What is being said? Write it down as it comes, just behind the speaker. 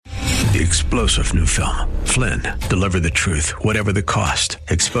The explosive new film, Flynn, deliver the truth, whatever the cost,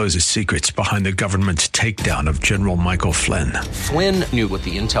 exposes secrets behind the government's takedown of General Michael Flynn. Flynn knew what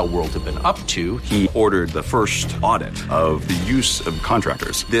the intel world had been up to. He ordered the first audit of the use of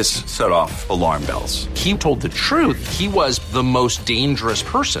contractors. This set off alarm bells. He told the truth. He was the most dangerous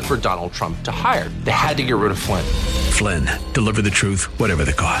person for Donald Trump to hire. They had to get rid of Flynn. Flynn, deliver the truth, whatever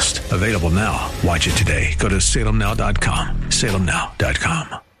the cost. Available now. Watch it today. Go to salemnow.com.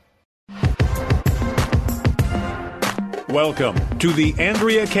 salemnow.com. Welcome to the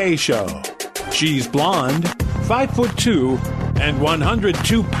Andrea Kaye Show. She's blonde, 5'2", and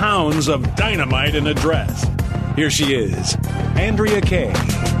 102 pounds of dynamite in a dress. Here she is, Andrea Kaye.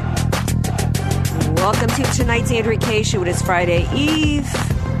 Welcome to tonight's Andrea Kaye Show. It is Friday Eve.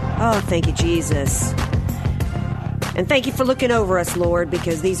 Oh, thank you, Jesus. And thank you for looking over us, Lord,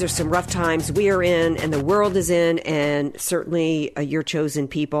 because these are some rough times we are in and the world is in, and certainly your chosen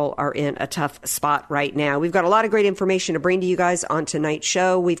people are in a tough spot right now. We've got a lot of great information to bring to you guys on tonight's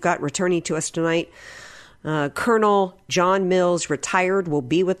show. We've got returning to us tonight, Colonel John Mills, retired, will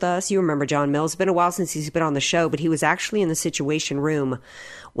be with us. You remember John Mills. It's been a while since he's been on the show, but he was actually in the Situation Room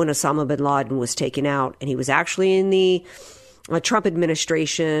when Osama bin Laden was taken out, and he was actually in the Trump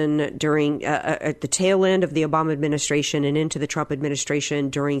administration during at the tail end of the Obama administration and into the Trump administration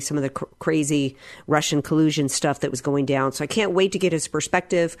during some of the crazy Russian collusion stuff that was going down. So I can't wait to get his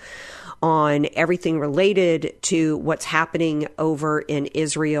perspective on everything related to what's happening over in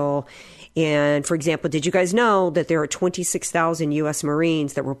Israel. And for example, did you guys know that there are 26,000 U.S.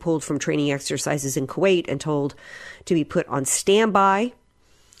 Marines that were pulled from training exercises in Kuwait and told to be put on standby,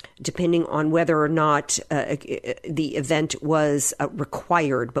 depending on whether or not the event was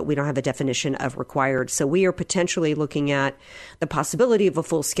required, but we don't have a definition of required. So we are potentially looking at the possibility of a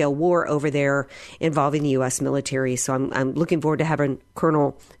full-scale war over there involving the U.S. military. So I'm looking forward to having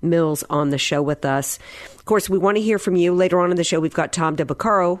Colonel Mills on the show with us. Of course, we want to hear from you. Later on in the show, we've got Tom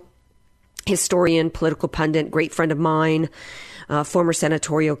DeBaccaro, historian, political pundit, great friend of mine, former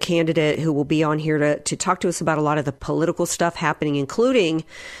senatorial candidate, who will be on here to talk to us about a lot of the political stuff happening, including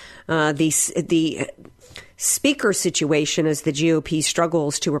the speaker situation as the GOP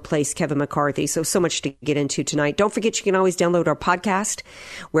struggles to replace Kevin McCarthy. So much to get into tonight. Don't forget, you can always download our podcast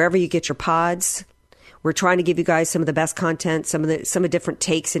wherever you get your pods. We're trying to give you guys some of the best content, some of different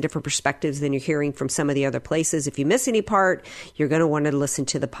takes and different perspectives than you're hearing from some of the other places. If you miss any part, you're going to want to listen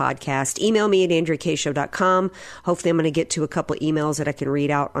to the podcast. Email me at andreakshow.com. Hopefully I'm going to get to a couple of emails that I can read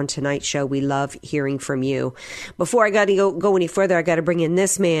out on tonight's show. We love hearing from you. Before I got to go any further, I got to bring in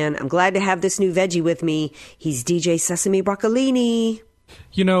this man. I'm glad to have this new veggie with me. He's DJ Sesame Broccolini.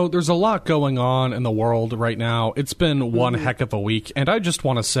 You know, there's a lot going on in the world right now. It's been one heck of a week, and I just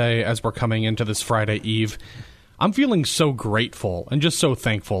want to say, as we're coming into this Friday Eve, I'm feeling so grateful and just so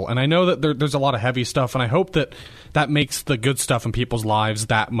thankful. And I know that there's a lot of heavy stuff, and I hope that makes the good stuff in people's lives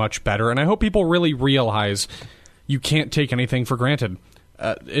that much better. And I hope people really realize you can't take anything for granted.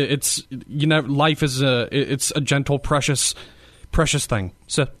 Life is it's a gentle, precious thing.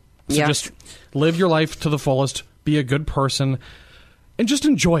 So just live your life to the fullest, be a good person, and just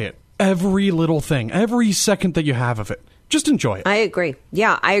enjoy it. Every little thing, every second that you have of it. Just enjoy it. I agree.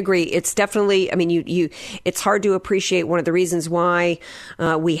 Yeah, I agree. It's definitely, I mean, it's hard to appreciate. One of the reasons why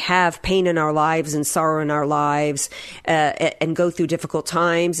we have pain in our lives and sorrow in our lives and go through difficult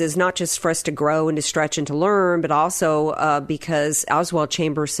times is not just for us to grow and to stretch and to learn, but also because Oswald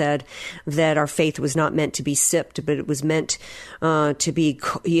Chambers said that our faith was not meant to be sipped, but it was meant to be,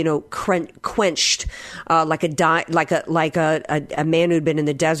 quenched like a man who'd been in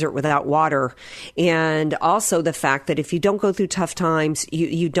the desert without water. And also the fact that if you don't go through tough times,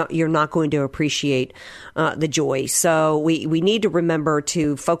 you're not going to appreciate the joy. So we need to remember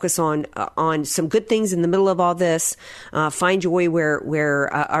to focus on some good things in the middle of all this. Find joy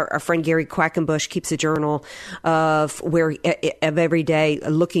where our friend Gary Quackenbush keeps a journal of every day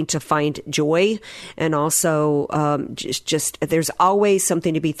looking to find joy, and also just there's always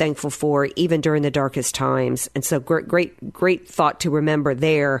something to be thankful for, even during the darkest times. And so great thought to remember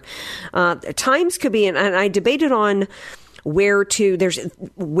there. Times could be, and I debated on where to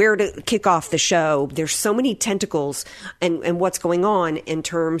kick off the show. There's so many tentacles and what's going on in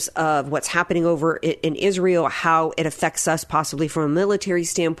terms of what's happening over in Israel, how it affects us possibly from a military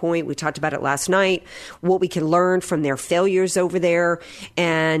standpoint. We talked about it last night, what we can learn from their failures over there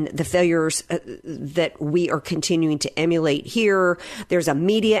and the failures that we are continuing to emulate here. There's a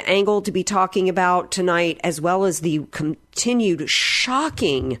media angle to be talking about tonight, as well as the continued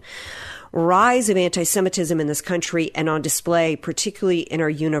shocking rise of anti-Semitism in this country and on display, particularly in our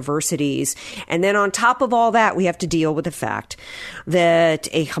universities. And then on top of all that, we have to deal with the fact that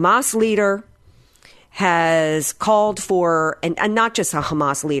a Hamas leader has called for, and not just a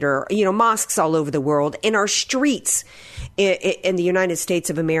Hamas leader, mosques all over the world, in our streets in the United States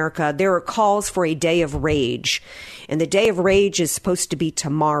of America, there are calls for a day of rage. And the day of rage is supposed to be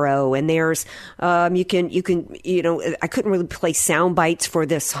tomorrow. And there's, I couldn't really play sound bites for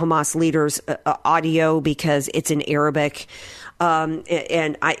this Hamas leader's audio because it's in Arabic.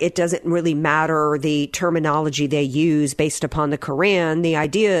 It doesn't really matter the terminology they use based upon the Quran. The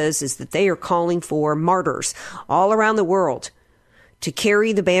idea is that they are calling for martyrs all around the world to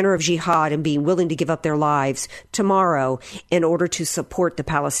carry the banner of jihad and being willing to give up their lives tomorrow in order to support the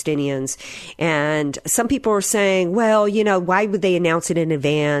Palestinians. And some people are saying, well, why would they announce it in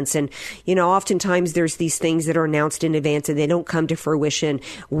advance? And, oftentimes there's these things that are announced in advance and they don't come to fruition.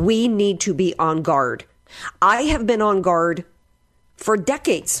 We need to be on guard. I have been on guard for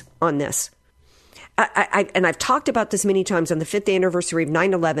decades on this. And I've talked about this many times on the 5th anniversary of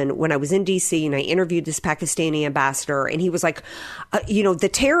 9/11 when I was in D.C. and I interviewed this Pakistani ambassador. And he was like, the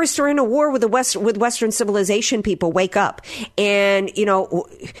terrorists are in a war with with Western civilization, people, wake up. And,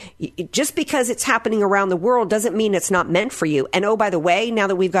 just because it's happening around the world doesn't mean it's not meant for you. And oh, by the way, now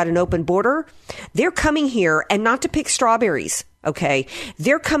that we've got an open border, they're coming here and not to pick strawberries. OK,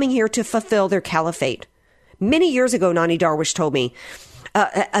 they're coming here to fulfill their caliphate. Many years ago, Nani Darwish told me,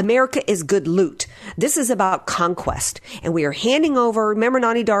 America is good loot. This is about conquest. And we are handing over, remember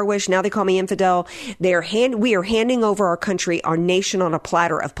Nani Darwish, now they call me infidel. We are handing over our country, our nation on a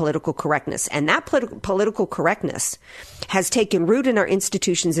platter of political correctness. And that political correctness has taken root in our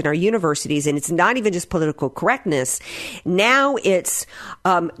institutions, in our universities. And it's not even just political correctness. Now it's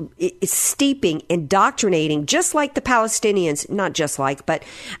steeping, indoctrinating, just like the Palestinians, not just like, but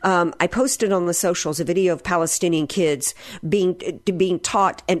I posted on the socials a video of Palestinian kids being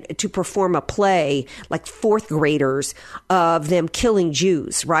taught and to perform a play like 4th graders of them killing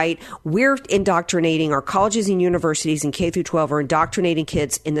Jews, right? We're indoctrinating our colleges and universities and K through 12 are indoctrinating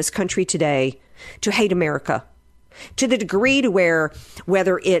kids in this country today to hate America. To the degree to where,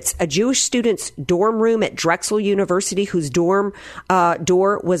 whether it's a Jewish student's dorm room at Drexel University whose dorm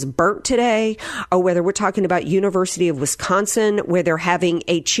door was burnt today, or whether we're talking about University of Wisconsin where they're having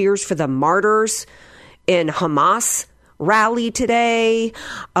a Cheers for the Martyrs in Hamas rally today,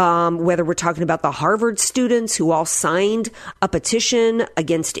 whether we're talking about the Harvard students who all signed a petition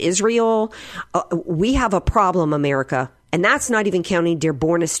against Israel. We have a problem, America, and that's not even counting Dear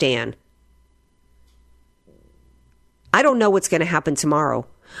Bornistan. I don't know what's going to happen tomorrow.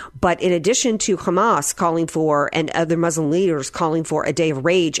 But in addition to Hamas calling for, and other Muslim leaders calling for a day of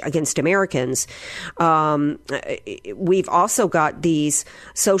rage against Americans, we've also got these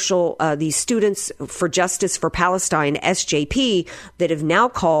these Students for Justice for Palestine, SJP, that have now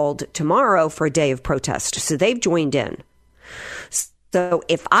called tomorrow for a day of protest. So they've joined in. So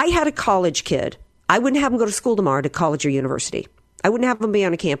if I had a college kid, I wouldn't have him go to school tomorrow, to college or university. I wouldn't have him be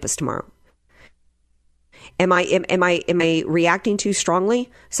on a campus tomorrow. Am I reacting too strongly,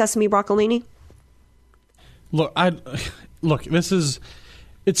 Sesame Broccolini? Look,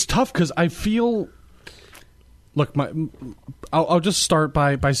 it's tough because I feel. Look, I'll just start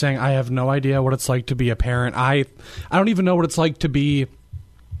by saying I have no idea what it's like to be a parent. I don't even know what it's like to be.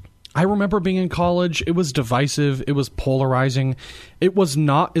 I remember being in college. It was divisive. It was polarizing. It was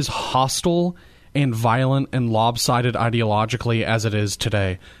not as hostile and violent and lopsided ideologically as it is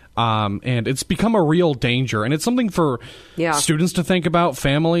today. And it's become a real danger, and it's something for students to think about,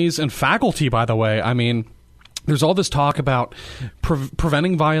 families, and faculty, by the way. I mean, there's all this talk about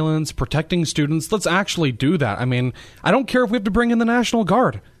preventing violence, protecting students. Let's actually do that. I mean, I don't care if we have to bring in the National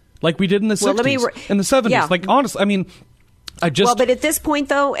Guard like we did in the 60s, in the 70s. Yeah. Like, honestly, I mean, but at this point,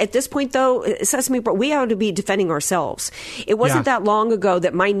 though, Sesame, we ought to be defending ourselves. It wasn't that long ago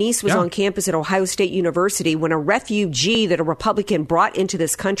that my niece was on campus at Ohio State University when a refugee that a Republican brought into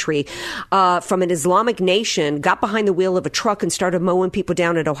this country from an Islamic nation got behind the wheel of a truck and started mowing people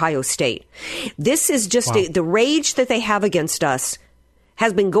down at Ohio State. This is just the rage that they have against us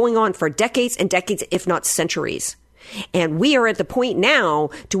has been going on for decades and decades, if not centuries. And we are at the point now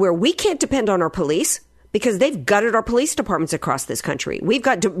to where we can't depend on our police, because they've gutted our police departments across this country. We've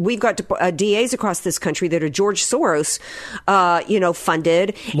got DAs across this country that are George Soros,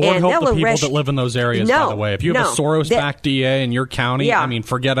 funded. Lord and help the people that live in those areas, by the way. If you have a Soros-backed DA in your county, I mean,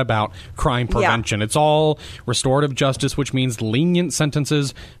 forget about crime prevention. Yeah. It's all restorative justice, which means lenient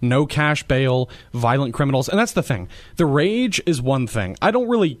sentences, no cash bail, violent criminals. And that's the thing. The rage is one thing. I don't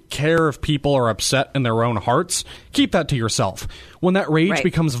really care if people are upset in their own hearts. Keep that to yourself. When that rage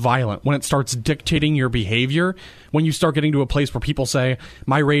becomes violent, when it starts dictating your behavior, when you start getting to a place where people say,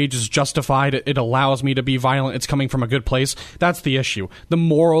 my rage is justified, it allows me to be violent, it's coming from a good place, that's the issue. The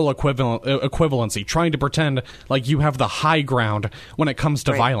moral equivalency, trying to pretend like you have the high ground when it comes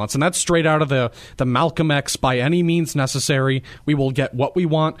to violence. And that's straight out of the Malcolm X, by any means necessary, we will get what we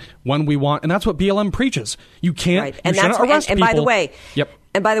want, when we want, and that's what BLM preaches. You can't, you shouldn't arrest people.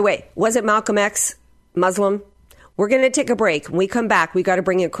 And by the way, was it Malcolm X Muslim? We're going to take a break. When we come back, we got to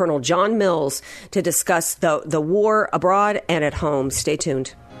bring in Colonel John Mills to discuss the war abroad and at home. Stay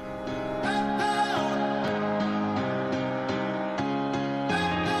tuned.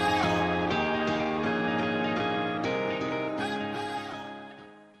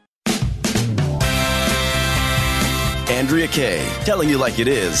 Andrea Kaye, telling you like it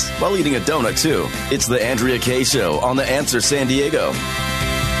is while eating a donut, too. It's the Andrea Kaye Show on The Answer San Diego.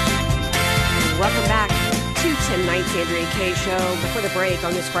 Welcome back to tonight's Andrea Kaye Show. Before the break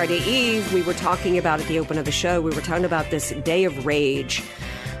on this Friday Eve, we were talking about at the open of the show, we were talking about this day of rage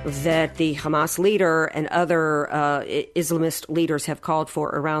that the Hamas leader and other Islamist leaders have called for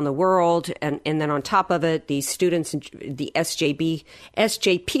around the world. And then on top of it, the students, the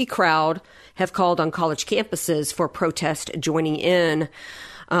SJP crowd have called on college campuses for protest joining in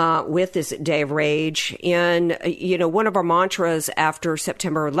with this day of rage. And, one of our mantras after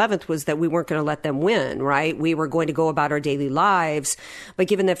September 11th was that we weren't going to let them win, right? We were going to go about our daily lives. But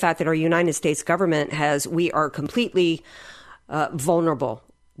given the fact that our United States government we are completely vulnerable.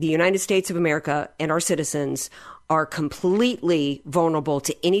 The United States of America and our citizens are completely vulnerable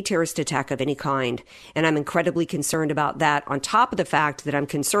to any terrorist attack of any kind. And I'm incredibly concerned about that, on top of the fact that I'm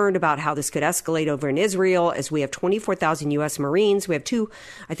concerned about how this could escalate over in Israel, as we have 24,000 U.S. Marines. We have 2,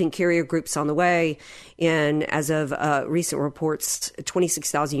 I think, carrier groups on the way. And as of recent reports,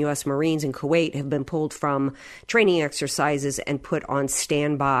 26,000 U.S. Marines in Kuwait have been pulled from training exercises and put on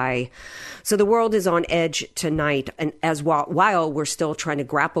standby. So the world is on edge tonight, and while we're still trying to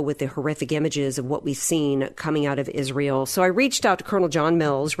grapple with the horrific images of what we've seen coming out of Israel. So I reached out to Colonel John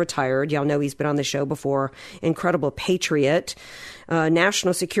Mills, retired. Y'all know he's been on the show before. Incredible patriot,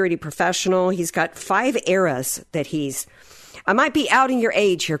 national security professional. He's got 5 eras that I might be outing your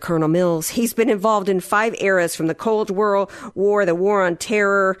age here, Colonel Mills. He's been involved in 5 eras, from the Cold War, the War on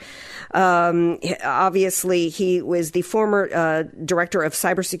Terror. Obviously, he was the former director of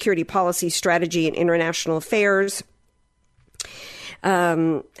cybersecurity policy, strategy, and international affairs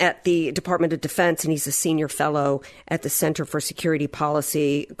at the Department of Defense, and he's a senior fellow at the Center for Security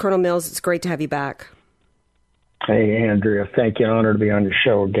Policy. Colonel Mills, it's great to have you back. Hey, Andrea. Thank you. Honor to be on your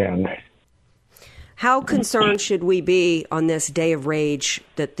show again. How concerned should we be on this day of rage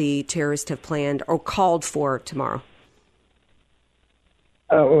that the terrorists have planned or called for tomorrow?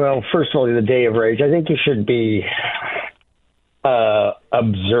 Well, first of all, the day of rage, I think you should be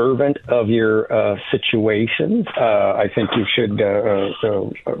observant of your situations. I think you should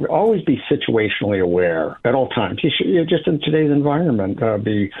always be situationally aware at all times. You should, just in today's environment,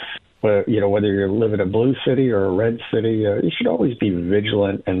 be whether you live in a blue city or a red city, you should always be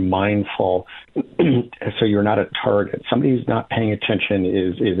vigilant and mindful so you're not a target. Somebody who's not paying attention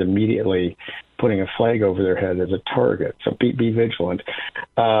is immediately putting a flag over their head as a target. So be vigilant.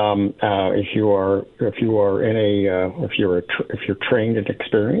 If you're trained and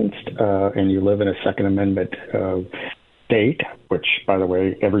experienced, and you live in a Second Amendment state, which, by the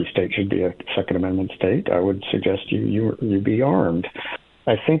way, every state should be a Second Amendment state, I would suggest you be armed.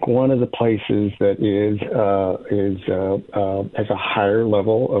 I think one of the places that has a higher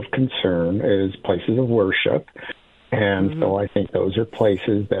level of concern is places of worship. And so I think those are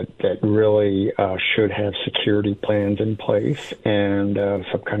places that really should have security plans in place and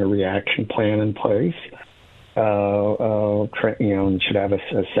some kind of reaction plan in place. And should have a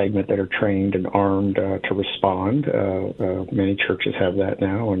segment that are trained and armed to respond. Many churches have that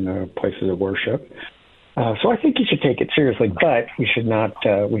now in places of worship. So I think you should take it seriously, but we should not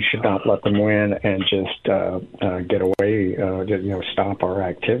let them win and just get away, stop our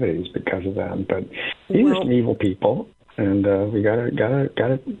activities because of them. But these are some evil people, and we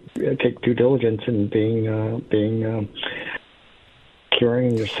gotta take due diligence in being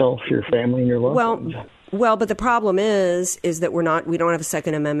caring yourself, your family, and your loved ones. Well, but the problem is that we don't have a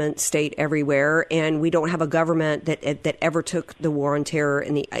Second Amendment state everywhere, and we don't have a government that ever took the war on terror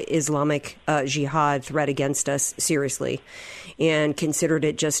and the Islamic jihad threat against us seriously, and considered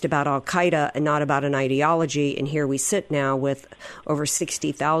it just about Al Qaeda and not about an ideology. And here we sit now with over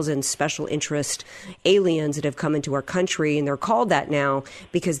 60,000 special interest aliens that have come into our country, and they're called that now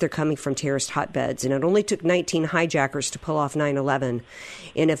because they're coming from terrorist hotbeds. And it only took 19 hijackers to pull off 9/11,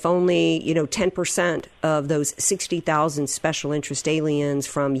 and if only 10% of those 60,000 special interest aliens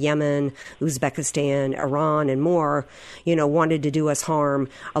from Yemen, Uzbekistan, Iran, and more, wanted to do us harm,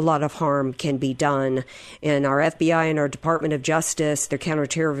 a lot of harm can be done. And our FBI and our Department of Justice, their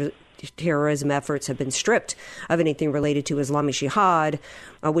counterterrorism efforts have been stripped of anything related to Islamic Jihad,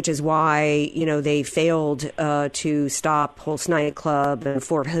 which is why, they failed to stop Pulse nightclub and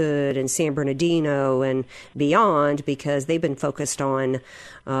Fort Hood and San Bernardino and beyond, because they've been focused on,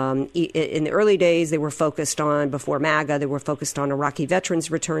 in the early days, they were focused on, before MAGA, they were focused on Iraqi veterans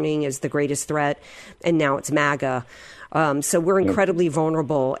returning as the greatest threat, and now it's MAGA. So we're incredibly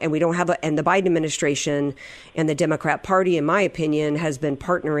vulnerable, and we don't have and the Biden administration and the Democrat Party, in my opinion, has been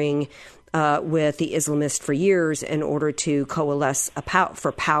partnering with the Islamists for years in order to coalesce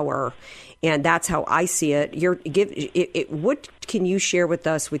for power. And that's how I see it. What can you share with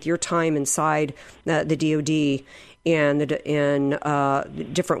us with your time inside the DOD and the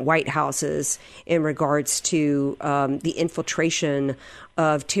different White Houses in regards to the infiltration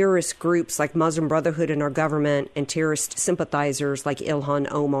of terrorist groups like Muslim Brotherhood in our government and terrorist sympathizers like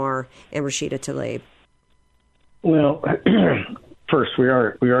Ilhan Omar and Rashida Tlaib? Well, first, we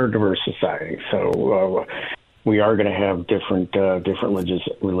are a diverse society, so we are going to have different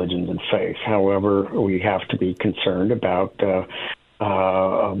religions and faiths. However, we have to be concerned about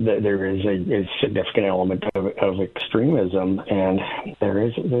there is a significant element of extremism, and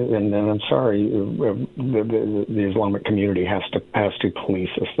and I'm sorry, the Islamic community has to police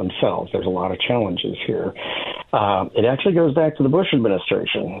this themselves. There's a lot of challenges here. It actually goes back to the Bush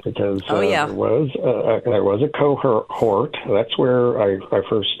administration, because there was a cohort. That's where I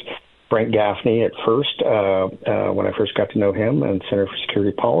first. Frank Gaffney, at first, when I first got to know him, and Center for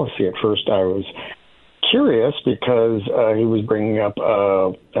Security Policy, at first I was curious because he was bringing up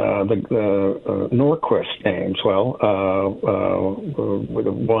the Norquist names. Well,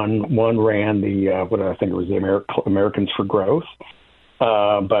 one ran the Americans for Growth.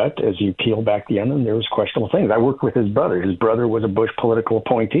 But as you peel back the onion, there was questionable things. I worked with his brother. His brother was a Bush political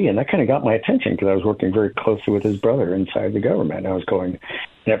appointee, and that kind of got my attention because I was working very closely with his brother inside the government. I was going,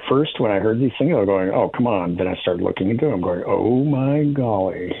 and at first when I heard these things, I was going, oh, come on. Then I started looking into them, going, oh, my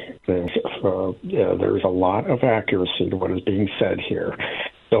golly. There's a lot of accuracy to what is being said here.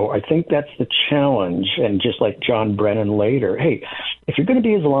 So I think that's the challenge. And just like John Brennan later, hey, if you're going to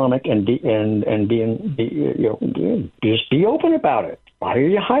be Islamic and just be open about it. Why are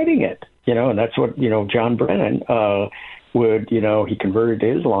you hiding it? And that's what, John Brennan he converted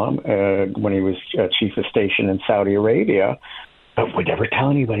to Islam when he was chief of station in Saudi Arabia, but would never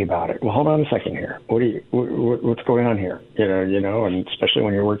tell anybody about it. Well, hold on a second here. What's going on here? And especially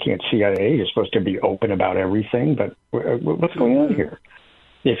when you're working at CIA, you're supposed to be open about everything, but what's going on here?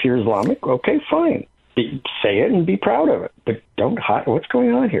 If you're Islamic, okay, fine. Say it and be proud of it, but don't hide. What's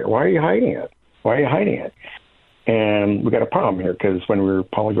going on here? Why are you hiding it? And we got a problem here because when we were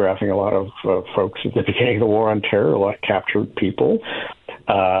polygraphing a lot of folks at the beginning of the war on terror, a lot of captured people,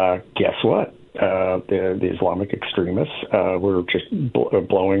 guess what? The Islamic extremists were just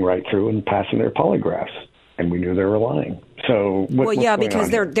blowing right through and passing their polygraphs, and we knew they were lying. So because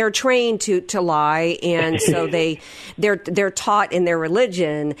they're trained to lie, and so they're taught in their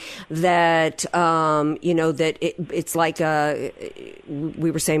religion that that it's like we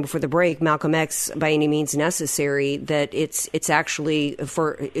were saying before the break, Malcolm X, by any means necessary, that it's actually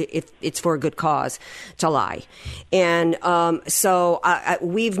it's for a good cause to lie, and so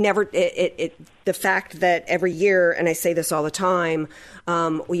we've never the fact that every year, and I say this all the time,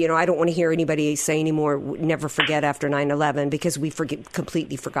 I don't want to hear anybody say anymore, never forget after 9/11. Because we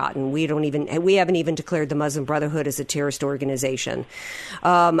completely forgotten. We haven't even declared the Muslim Brotherhood as a terrorist organization.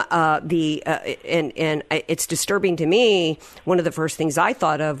 And it's disturbing to me. One of the first things I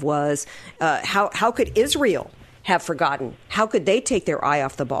thought of was how could Israel have forgotten? How could they take their eye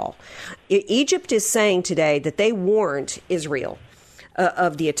off the ball? Egypt is saying today that they warned Israel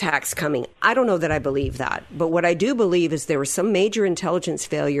of the attacks coming. I don't know that I believe that. But what I do believe is there was some major intelligence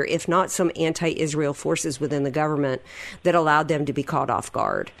failure, if not some anti-Israel forces within the government that allowed them to be caught off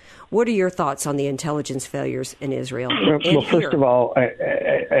guard. What are your thoughts on the intelligence failures in Israel? Well, first of all,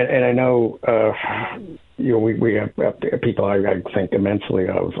 I know we have people I think immensely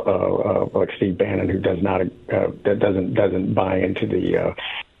of, like Steve Bannon, who does not that doesn't buy into the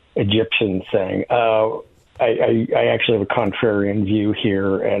Egyptian thing. I actually have a contrarian view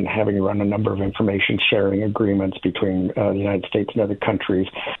here, and having run a number of information sharing agreements between the United States and other countries,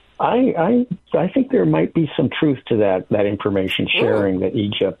 I think there might be some truth to that information sharing that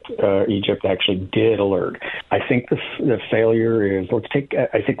Egypt actually did alert. I think the failure is,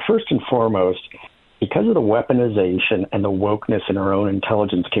 I think first and foremost, because of the weaponization and the wokeness in our own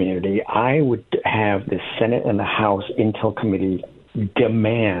intelligence community, I would have the Senate and the House Intel Committee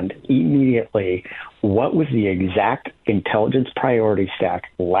demand immediately what was the exact intelligence priority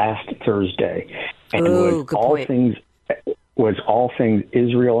stack last Thursday, and was all things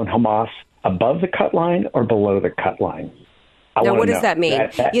Israel and Hamas above the cut line or below the cut line? Now, what does that mean?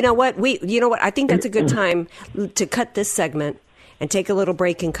 You know what? I think that's a good time to cut this segment and take a little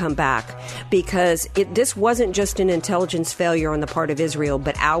break and come back, because this wasn't just an intelligence failure on the part of Israel,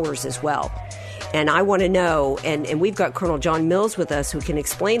 but ours as well. And I want to know, and we've got Colonel John Mills with us, who can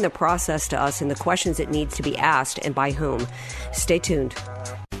explain the process to us and the questions that needs to be asked and by whom. Stay tuned.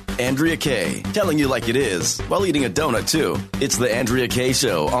 Andrea Kaye, telling you like it is, while eating a donut, too. It's the Andrea Kaye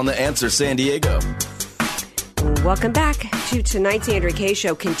Show on The Answer San Diego. Welcome back to tonight's Andrea Kaye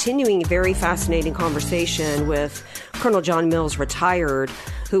Show, continuing a very fascinating conversation with Colonel John Mills, retired,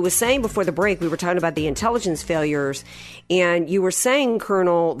 who was saying before the break, we were talking about the intelligence failures, and you were saying,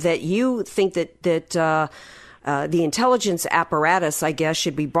 Colonel, that you think that the intelligence apparatus, I guess,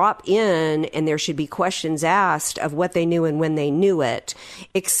 should be brought in and there should be questions asked of what they knew and when they knew it.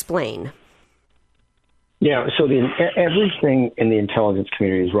 Explain. Yeah, so everything in the intelligence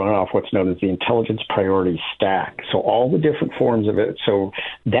community is run off what's known as the intelligence priority stack. So all the different forms of it. So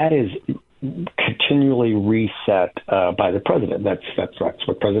that is continually reset by the president. That's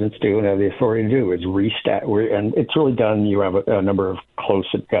what presidents do and have the authority to do, is reset. And it's really done. You have a number of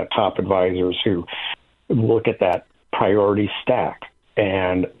close top advisors who look at that priority stack.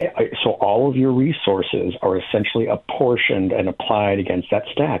 And so all of your resources are essentially apportioned and applied against that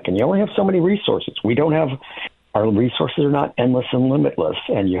stack. And you only have so many resources. Our resources are not endless and limitless,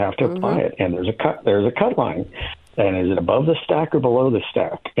 and you have to apply it. And there's a cut line. And is it above the stack or below the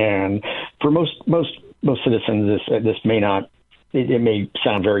stack? And for most citizens, this may not. It may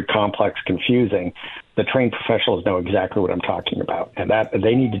sound very complex, confusing. The trained professionals know exactly what I'm talking about, and that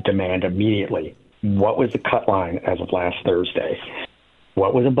they need to demand immediately what was the cut line as of last Thursday.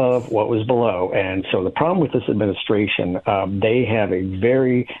 What was above, what was below. And so the problem with this administration, they have a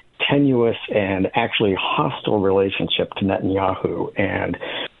very tenuous and actually hostile relationship to Netanyahu. And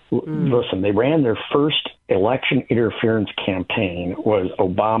listen, they ran their first election interference campaign was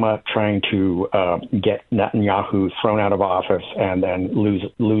Obama trying to get Netanyahu thrown out of office and then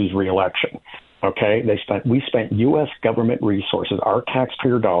lose re-election. Okay, we spent U.S. government resources, our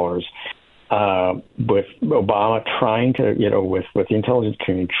taxpayer dollars, with Obama trying to, with the intelligence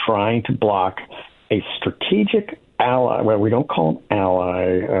community, trying to block a strategic ally. Well, we don't call him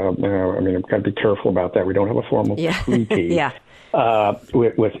ally. I've got to be careful about that. We don't have a formal treaty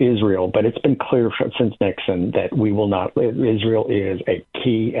with Israel. But it's been clear since Nixon that we will not. Israel is a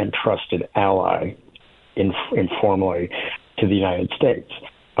key and trusted ally informally to the United States.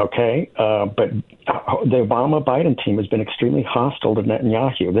 Okay, but the Obama-Biden team has been extremely hostile to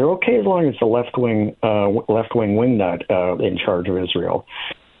Netanyahu. They're okay as long as the left-wing wingnut in charge of Israel.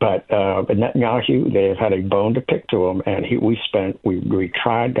 But Netanyahu, they have had a bone to pick to him, and we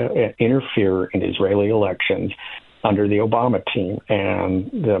tried to interfere in Israeli elections under the Obama team, and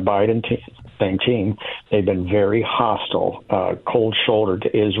the Biden team, same team. They've been very hostile, cold-shouldered to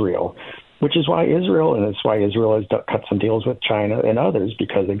Israel. Which is why Israel has cut some deals with China and others,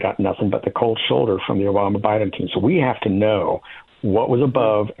 because they got nothing but the cold shoulder from the Obama-Biden team. So we have to know what was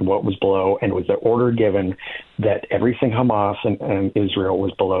above and what was below, and was the order given that everything Hamas and Israel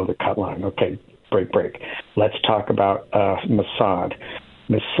was below the cut line. Okay, break. Let's talk about Mossad.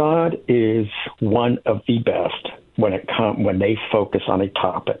 Mossad is one of the best when they focus on a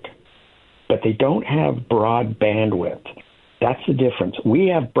topic, but they don't have broad bandwidth. That's the difference. We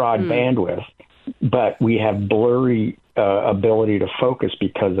have broad bandwidth, but we have blurry ability to focus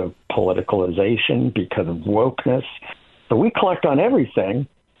because of politicalization, because of wokeness. So we collect on everything,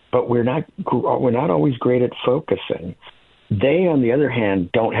 but we're not always great at focusing. They, on the other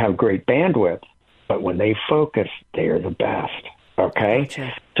hand, don't have great bandwidth, but when they focus, they are the best. Okay,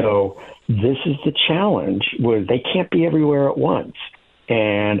 gotcha. So this is the challenge: where they can't be everywhere at once.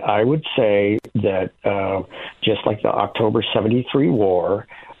 And I would say that just like the October 73 war,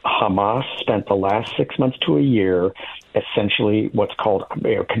 Hamas spent the last 6 months to a year essentially what's called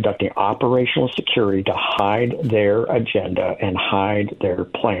conducting operational security to hide their agenda and hide their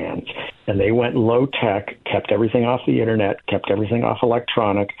plans. And they went low tech, kept everything off the internet, kept everything off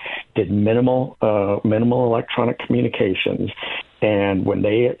electronic, did minimal electronic communications. And when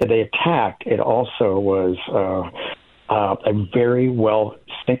they attacked, it also was a very well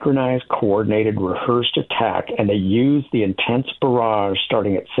synchronized, coordinated, rehearsed attack, and they used the intense barrage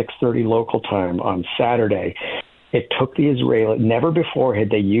starting at 6:30 local time on Saturday. It took the Israeli, never before had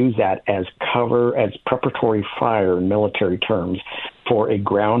they used that as cover, as preparatory fire in military terms, for a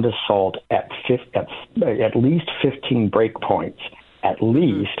ground assault at least 15 breakpoints, at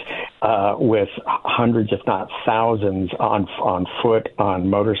least, with hundreds, if not thousands, on foot, on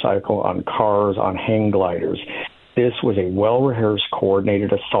motorcycle, on cars, on hang gliders. This was a well-rehearsed,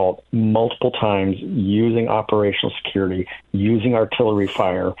 coordinated assault multiple times using operational security, using artillery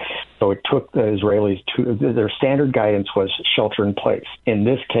fire. So it took the Israelis their standard guidance was shelter in place. In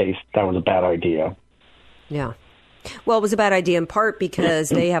this case, that was a bad idea. Yeah. Well, it was a bad idea in part because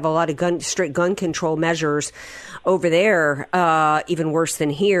they have a lot of strict gun control measures over there, even worse than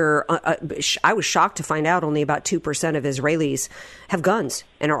here. I was shocked to find out only about 2% of Israelis have guns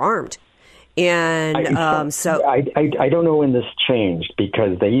and are armed. And I don't know when this changed,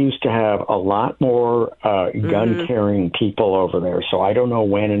 because they used to have a lot more gun-carrying people over there. So I don't know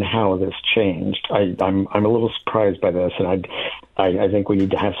when and how this changed. I'm a little surprised by this, and I think we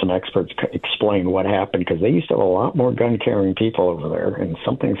need to have some experts explain what happened, because they used to have a lot more gun-carrying people over there, and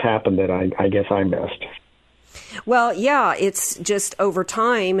something's happened that I guess I missed. Well, yeah, it's just over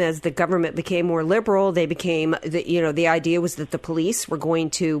time, as the government became more liberal, they became, the idea was that the police were going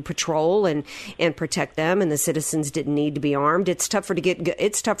to patrol and protect them, and the citizens didn't need to be armed. It's tougher to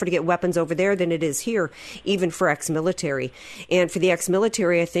get weapons over there than it is here, even for ex-military. And for the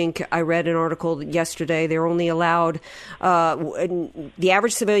ex-military, I think I read an article yesterday, they're only allowed, the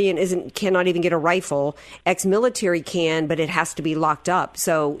average civilian cannot even get a rifle. Ex-military can, but it has to be locked up.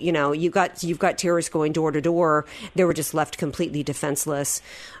 So, you've got terrorists going door to door. They were just left completely defenseless.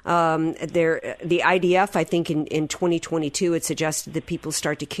 The IDF, I think in 2022, it suggested that people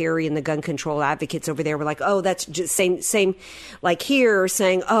start to carry, and the gun control advocates over there were like, oh, that's just same like here,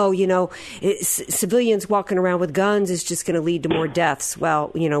 saying, oh, civilians walking around with guns is just going to lead to more deaths.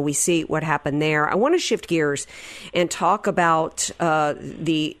 Well, we see what happened there. I want to shift gears and talk about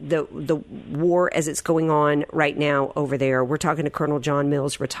the war as it's going on right now over there. We're talking to Colonel John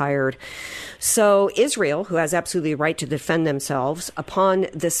Mills, retired. So Israel, who has absolutely the right to defend themselves upon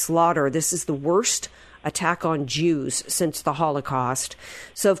this slaughter, this is the worst attack on Jews since the Holocaust.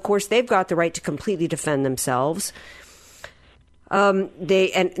 So, of course, they've got the right to completely defend themselves.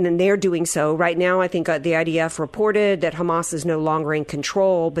 They're doing so right now. I think the IDF reported that Hamas is no longer in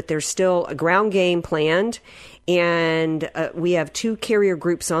control, but there's still a ground game planned. And we have 2 carrier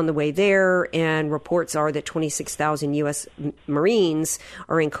groups on the way there, and reports are that 26,000 U.S. Marines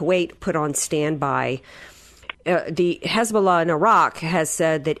are in Kuwait, put on standby. The Hezbollah in Iraq has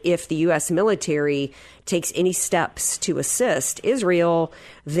said that if the U.S. military takes any steps to assist Israel,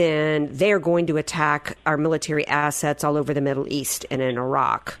 then they're going to attack our military assets all over the Middle East and in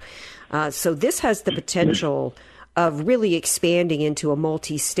Iraq. So this has the potential of really expanding into a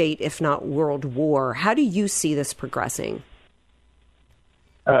multi-state, if not world war. How do you see this progressing?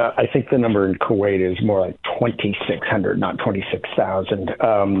 I think the number in Kuwait is more like 2,600, not 26,000.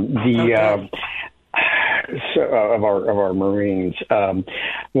 Of our Marines.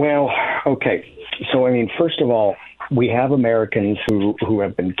 Okay. So, first of all, we have Americans who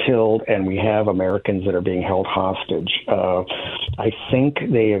have been killed, and we have Americans that are being held hostage. I think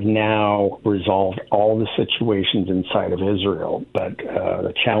they have now resolved all the situations inside of Israel, but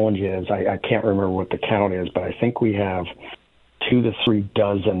the challenge is, I can't remember what the count is, but I think we have 2 to 3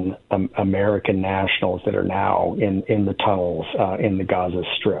 dozen American nationals that are now in the tunnels in the Gaza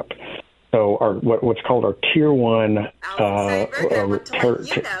Strip. So what's called our Tier 1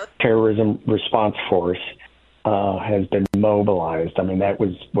 terrorism response force has been mobilized. That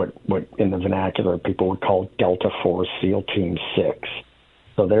was what in the vernacular people would call Delta Force SEAL Team 6.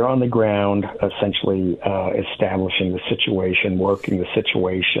 So they're on the ground, essentially establishing the situation, working the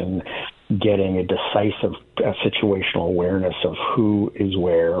situation, getting a decisive situational awareness of who is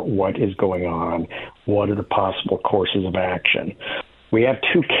where, what is going on, what are the possible courses of action. We have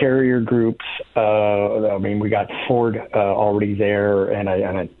 2 carrier groups. We got Ford already there, and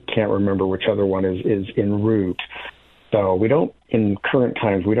I can't remember which other one is en route. So in current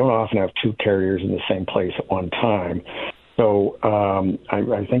times, we don't often have 2 carriers in the same place at one time. So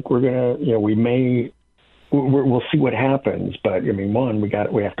I think we're gonna, we'll see what happens. But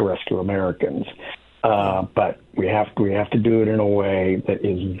we have to rescue Americans. But we have to do it in a way that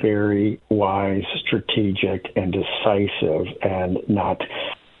is very wise, strategic, and decisive, and not.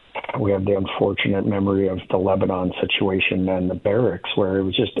 We have the unfortunate memory of the Lebanon situation and the barracks, where it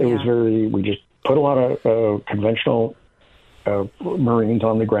was very. We just put a lot of conventional Marines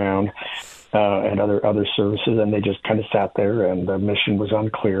on the ground and other services, and they just kind of sat there, and the mission was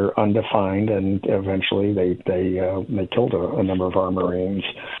unclear, undefined, and eventually they killed a number of our Marines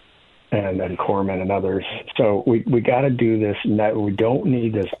and corpsmen and others. So we got to do this. We don't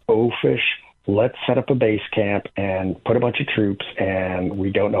need this oafish, let's set up a base camp and put a bunch of troops, and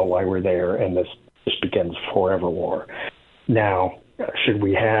we don't know why we're there, and this begins forever war. Now, should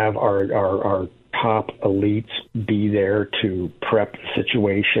we have our top elites be there to prep the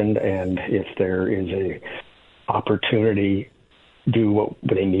situation, and if there is a opportunity, do what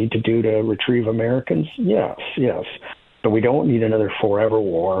they need to do to retrieve Americans? Yes. But we don't need another forever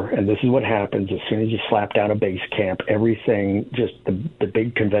war, and this is what happens as soon as you slap down a base camp. Everything, just the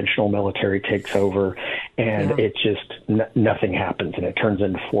big conventional military takes over, and it just nothing happens, and it turns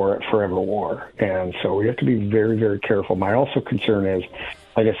into forever war. And so we have to be very, very careful. My also concern is,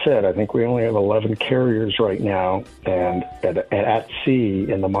 like I said, I think we only have 11 carriers right now, and at sea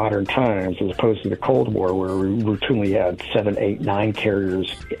in the modern times, as opposed to the Cold War, where we routinely had 7, 8, 9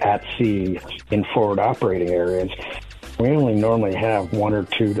 carriers at sea in forward operating areas. We only normally have 1 or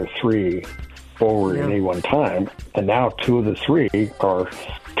 2 to 3 forward at any one time, and now 2 of the 3 are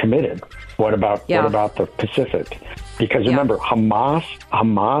committed. What about the Pacific? Because remember, Hamas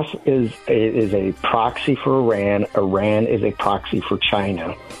is a proxy for Iran. Iran is a proxy for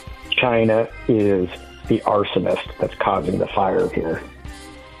China. China is the arsonist that's causing the fire here.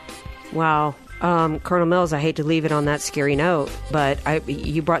 Wow. Colonel Mills, I hate to leave it on that scary note, but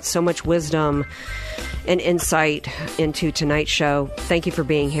you brought so much wisdom and insight into tonight's show. Thank you for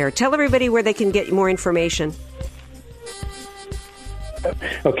being here. Tell everybody where they can get more information.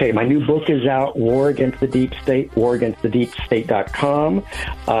 Okay, my new book is out, War Against the Deep State, waragainstthedeepstate.com,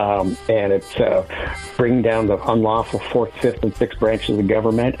 and it's bringing down the unlawful 4th, 5th, and 6th branches of the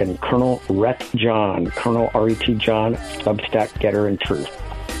government, and Colonel Ret John, Colonel R.E.T. John, Substack Getter and Truth.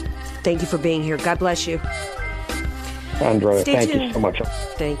 Thank you for being here. God bless you. Andrea, thank you so much.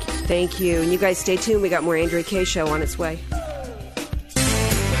 Thank you. And you guys stay tuned. We got more Andrea Kaye Show on its way.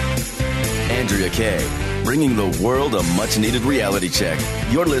 Andrea Kaye, bringing the world a much-needed reality check.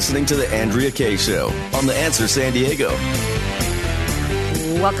 You're listening to The Andrea Kaye Show on The Answer San Diego.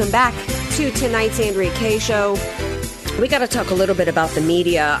 Welcome back to tonight's Andrea Kaye Show. We got to talk a little bit about the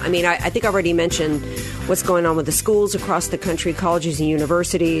media. I mean, I think I already mentioned what's going on with the schools across the country, colleges and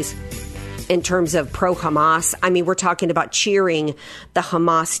universities, in terms of pro-Hamas. I mean, we're talking about cheering the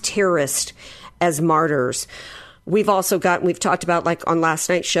Hamas terrorists as martyrs. We've talked about, like on last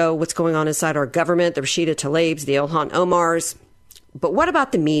night's show, what's going on inside our government, the Rashida Tlaibs, the Ilhan Omars. But what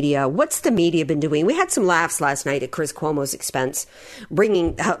about the media? What's the media been doing? We had some laughs last night at Chris Cuomo's expense,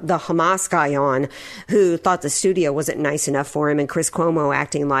 bringing the Hamas guy on who thought the studio wasn't nice enough for him, and Chris Cuomo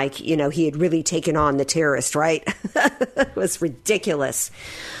acting like, he had really taken on the terrorist, right? It was ridiculous.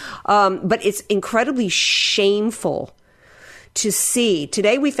 But it's incredibly shameful to see.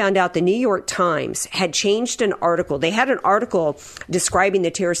 Today we found out the New York Times had changed an article. They had an article describing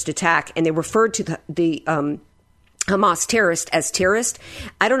the terrorist attack, and they referred to the Hamas terrorist as terrorist.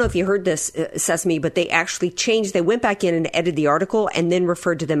 I don't know if you heard this, Sesame, but they actually changed. They went back in and edited the article and then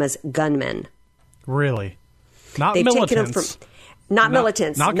referred to them as gunmen. Really? Not They've militants. Taken them from, not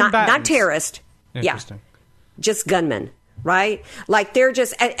militants. Not terrorist. Interesting. Yeah. Just gunmen. Right? Like they're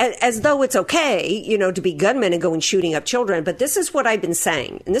just as though it's okay, to be gunmen and go and shooting up children. But this is what I've been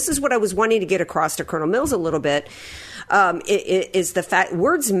saying. And this is what I was wanting to get across to Colonel Mills a little bit, is the fact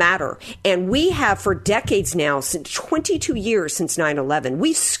words matter. And we have for decades now, since 22 years since 9/11,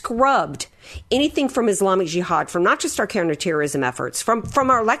 we scrubbed anything from Islamic Jihad, from not just our counterterrorism efforts, from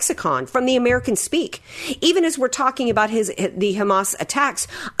our lexicon, from the American speak. Even as we're talking about the Hamas attacks,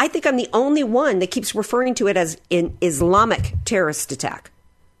 I think I'm the only one that keeps referring to it as an Islamic terrorist attack.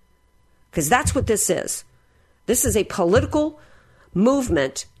 Because that's what this is. This is a political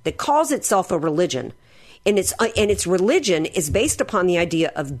movement that calls itself a religion. And its religion is based upon the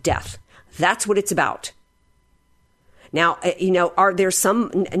idea of death. That's what it's about. Now, are there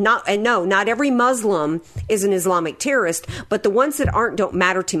some, not every Muslim is an Islamic terrorist, but the ones that aren't don't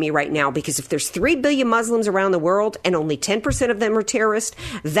matter to me right now, because if there's 3 billion Muslims around the world and only 10% of them are terrorists,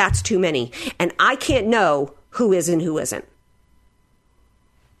 that's too many. And I can't know who is and who isn't.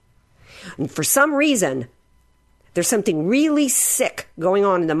 And for some reason, There's something really sick going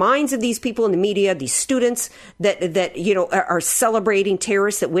on in the minds of these people in the media, these students that are celebrating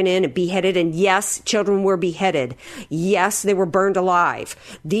terrorists that went in and beheaded. And yes, children were beheaded. Yes, they were burned alive.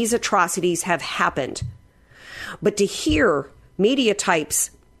 These atrocities have happened. But to hear media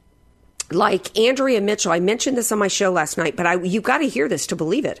types like Andrea Mitchell, I mentioned this on my show last night, but you've got to hear this to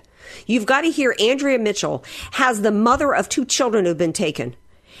believe it. You've got to hear Andrea Mitchell has the mother of 2 children who've been taken.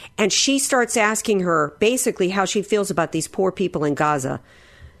 And she starts asking her basically how she feels about these poor people in Gaza.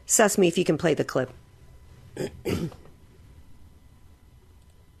 Sesame, if you can play the clip.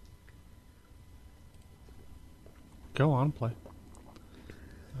 Go on, play.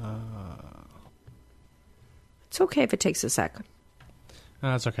 It's okay if it takes a second.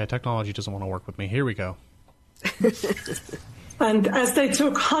 That's okay. Technology doesn't want to work with me. Here we go. And as they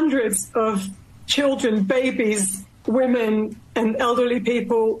took hundreds of children, babies, women, and elderly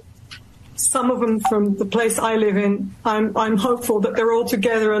people, some of them from the place I live in, I'm hopeful that they're all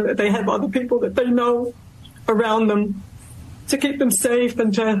together and that they have other people that they know around them to keep them safe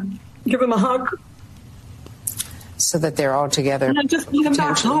and to give them a hug. So that they're all together. And just bring them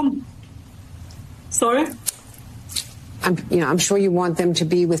back home. Sorry? I'm sure you want them to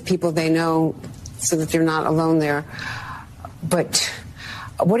be with people they know so that they're not alone there. But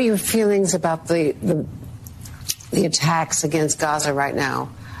what are your feelings about the attacks against Gaza right now?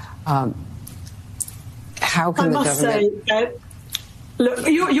 How can the government... I must say, look,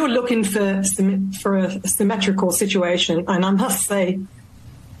 you're looking for a symmetrical situation, and I must say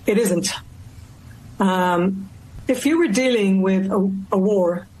it isn't. If you were dealing with a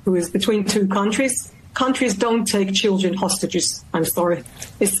war who is between 2 countries, countries don't take children hostages. I'm sorry.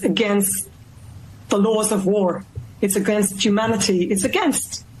 It's against the laws of war. It's against humanity. It's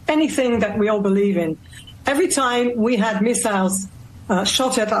against anything that we all believe in. Every time we had missiles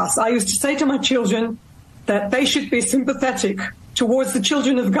shot at us, I used to say to my children that they should be sympathetic towards the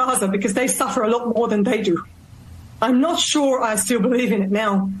children of Gaza because they suffer a lot more than they do. I'm not sure I still believe in it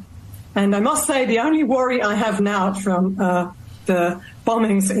now. And I must say the only worry I have now from the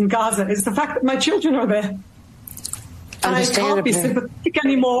bombings in Gaza is the fact that my children are there. And I can't be sympathetic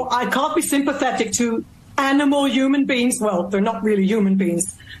anymore. I can't be sympathetic to animal human beings. Well, they're not really human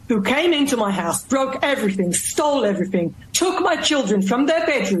beings who came into my house, broke everything, stole everything, took my children from their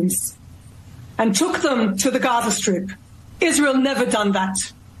bedrooms and took them to the Gaza Strip. Israel never done that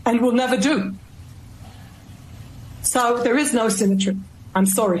and will never do. So there is no symmetry. I'm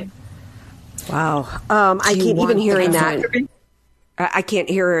sorry. Wow. I can't even hearing that. I can't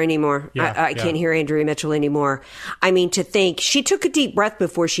hear her anymore. I can't hear Andrea Mitchell anymore. I mean, to think she took a deep breath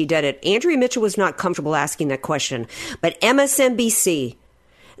before she did it. Andrea Mitchell was not comfortable asking that question. But MSNBC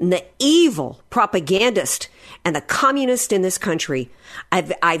and the evil propagandist and the communist in this country,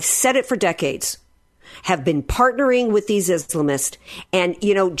 I've said it for decades, have been partnering with these Islamists. And,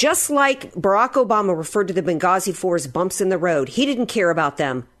 just like Barack Obama referred to the Benghazi 4 as bumps in the road, he didn't care about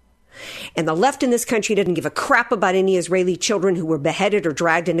them. And the left in this country didn't give a crap about any Israeli children who were beheaded or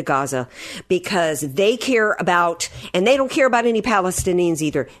dragged into Gaza because they care about, and they don't care about any Palestinians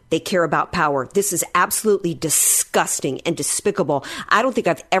either. They care about power. This is absolutely disgusting and despicable. I don't think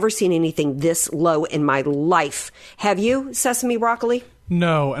I've ever seen anything this low in my life. Have you, Sesame Broccoli?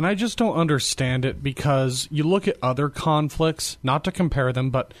 No, and I just don't understand it because you look at other conflicts, not to compare them,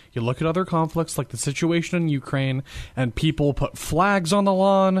 but you look at other conflicts like the situation in Ukraine and people put flags on the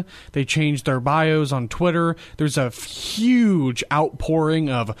lawn, they change their bios on Twitter. There's a huge outpouring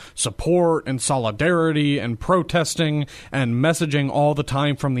of support and solidarity and protesting and messaging all the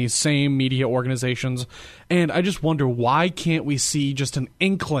time from these same media organizations. And I just wonder, why can't we see just an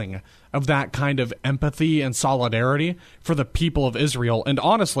inkling of that kind of empathy and solidarity for the people of Israel, and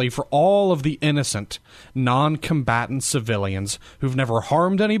honestly, for all of the innocent, non-combatant civilians who've never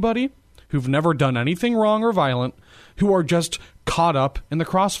harmed anybody, who've never done anything wrong or violent, who are just caught up in the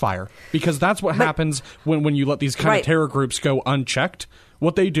crossfire. Because that's what happens when you let these kind of terror groups go unchecked.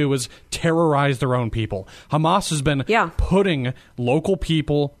 What they do is terrorize their own people. Hamas has been putting local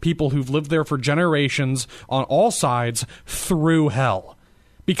people who've lived there for generations on all sides through hell.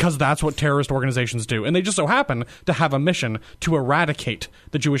 Because that's what terrorist organizations do. And they just so happen to have a mission to eradicate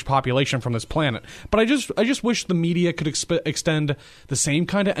the Jewish population from this planet. But I just wish the media could extend the same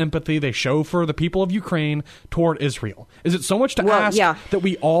kind of empathy they show for the people of Ukraine toward Israel. Is it so much to ask that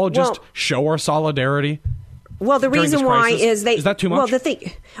we all just show our solidarity? Well, the reason why is is that too much?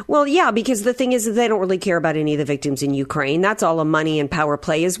 Because the thing is that they don't really care about any of the victims in Ukraine. That's all a money and power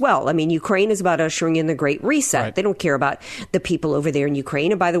play as well. I mean, Ukraine is about ushering in the Great Reset. Right. They don't care about the people over there in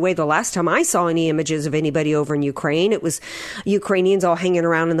Ukraine. And by the way, the last time I saw any images of anybody over in Ukraine, it was Ukrainians all hanging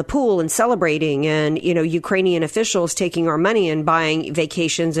around in the pool and celebrating, and Ukrainian officials taking our money and buying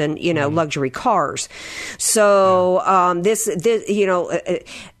vacations and luxury cars. So this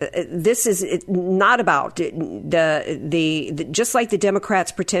is not about the just like the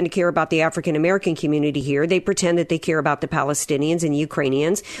Democrats pretend to care about the African American community here. They pretend that they care about the Palestinians and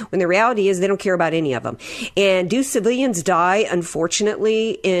Ukrainians, when the reality is they don't care about any of them. And do civilians die,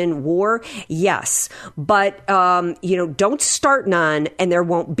 unfortunately, in war? Yes. But, don't start none and there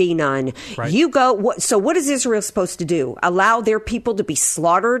won't be none. Right. So what is Israel supposed to do? Allow their people to be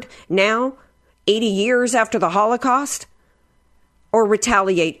slaughtered now, 80 years after the Holocaust? Or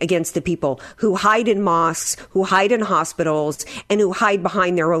retaliate against the people who hide in mosques, who hide in hospitals, and who hide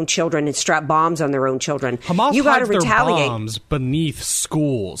behind their own children and strap bombs on their own children. Hamas hides their bombs beneath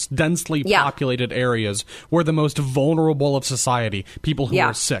schools, densely populated areas where the most vulnerable of society, people who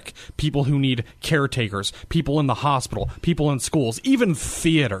are sick, people who need caretakers, people in the hospital, people in schools, even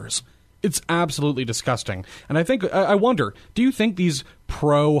theaters. It's absolutely disgusting. And I wonder, do you think these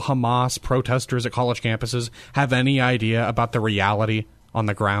pro-Hamas protesters at college campuses have any idea about the reality on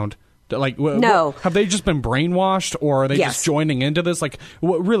the ground? No. Have they just been brainwashed, or are they just joining into this?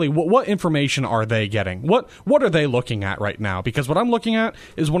 What information are they getting? What are they looking at right now? Because what I'm looking at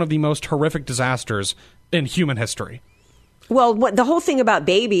is one of the most horrific disasters in human history. Well, the whole thing about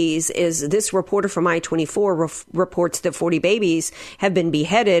babies is this reporter from I-24 reports that 40 babies have been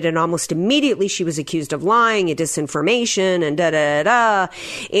beheaded, and almost immediately she was accused of lying and disinformation and da-da-da-da.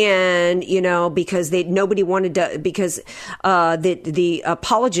 And, because nobody wanted to, because the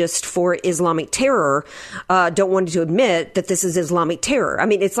apologists for Islamic terror don't want to admit that this is Islamic terror. I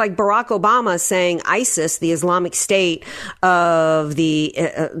mean, it's like Barack Obama saying ISIS, the Islamic State of the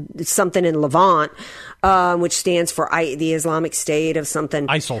something in Levant, which stands for the Islamic State of something.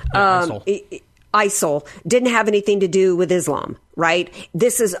 ISIL. Yeah, ISIL. ISIL didn't have anything to do with Islam, right?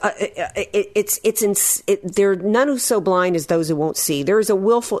 This is there are none who so blind as those who won't see. There is a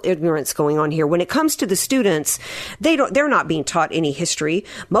willful ignorance going on here. When it comes to the students, they're not being taught any history.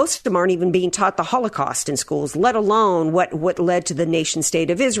 Most of them aren't even being taught the Holocaust in schools, let alone what led to the nation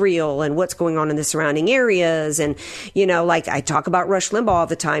state of Israel and what's going on in the surrounding areas. And I talk about Rush Limbaugh all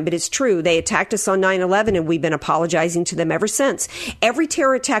the time, but it's true. They attacked us on 9/11, and we've been apologizing to them ever since. Every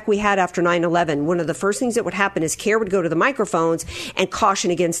terror attack we had after 9/11, one of the first things that would happen is CARE would go to the microphones and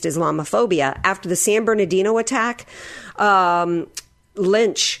caution against Islamophobia. After the San Bernardino attack,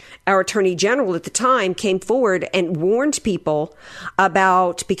 Lynch, our attorney general at the time, came forward and warned people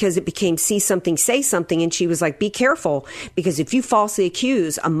about, because it became see something, say something. And she was like, be careful, because if you falsely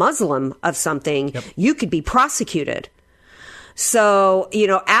accuse a Muslim of something, you could be prosecuted. So,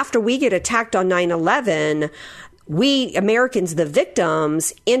 after we get attacked on 9/11, we Americans, the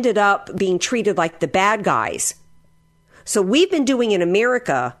victims, ended up being treated like the bad guys. So we've been doing in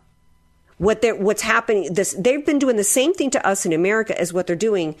America what's happening. They've been doing the same thing to us in America as what they're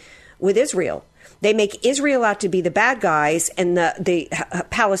doing with Israel. They make Israel out to be the bad guys, and the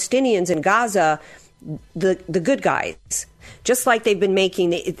Palestinians in Gaza the good guys. Just like they've been making,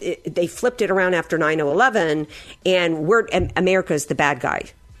 they flipped it around after 9/11, and America's the bad guy.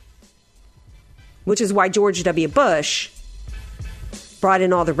 Which is why George W. Bush brought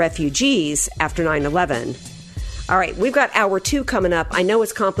in all the refugees after 9/11. All right, we've got hour 2 coming up. I know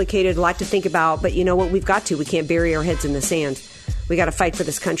it's complicated, a lot to think about, but you know what? We've got to. We can't bury our heads in the sand. We got to fight for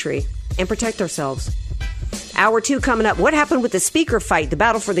this country and protect ourselves. Hour 2 coming up. What happened with the speaker fight, the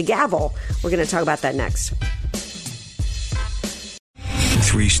battle for the gavel? We're going to talk about that next.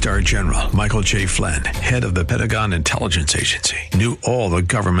 3-star General Michael J. Flynn, head of the Pentagon Intelligence Agency, knew all the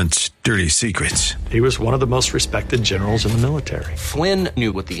government's dirty secrets. He was one of the most respected generals in the military. Flynn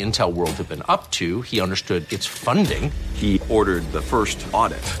knew what the intel world had been up to. He understood its funding. He ordered the first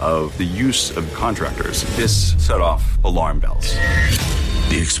audit of the use of contractors. This set off alarm bells.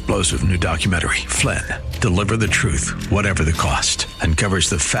 The explosive new documentary, Flynn, Deliver the Truth, Whatever the Cost, uncovers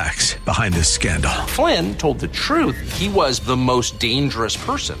the facts behind this scandal. Flynn told the truth. He was the most dangerous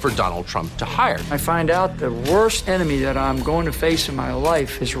person for Donald Trump to hire. I find out the worst enemy that I'm going to face in my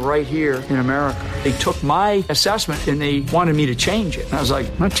life is right here in America. They took my assessment and they wanted me to change it. And I was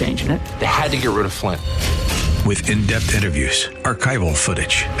like, I'm not changing it. They had to get rid of Flynn. With in-depth interviews, archival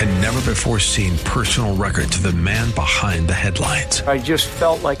footage, and never-before-seen personal records of the man behind the headlines. I just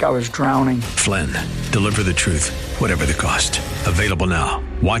felt like I was drowning. Flynn, deliver the truth, whatever the cost. Available now.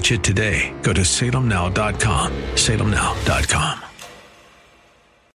 Watch it today. Go to salemnow.com. salemnow.com.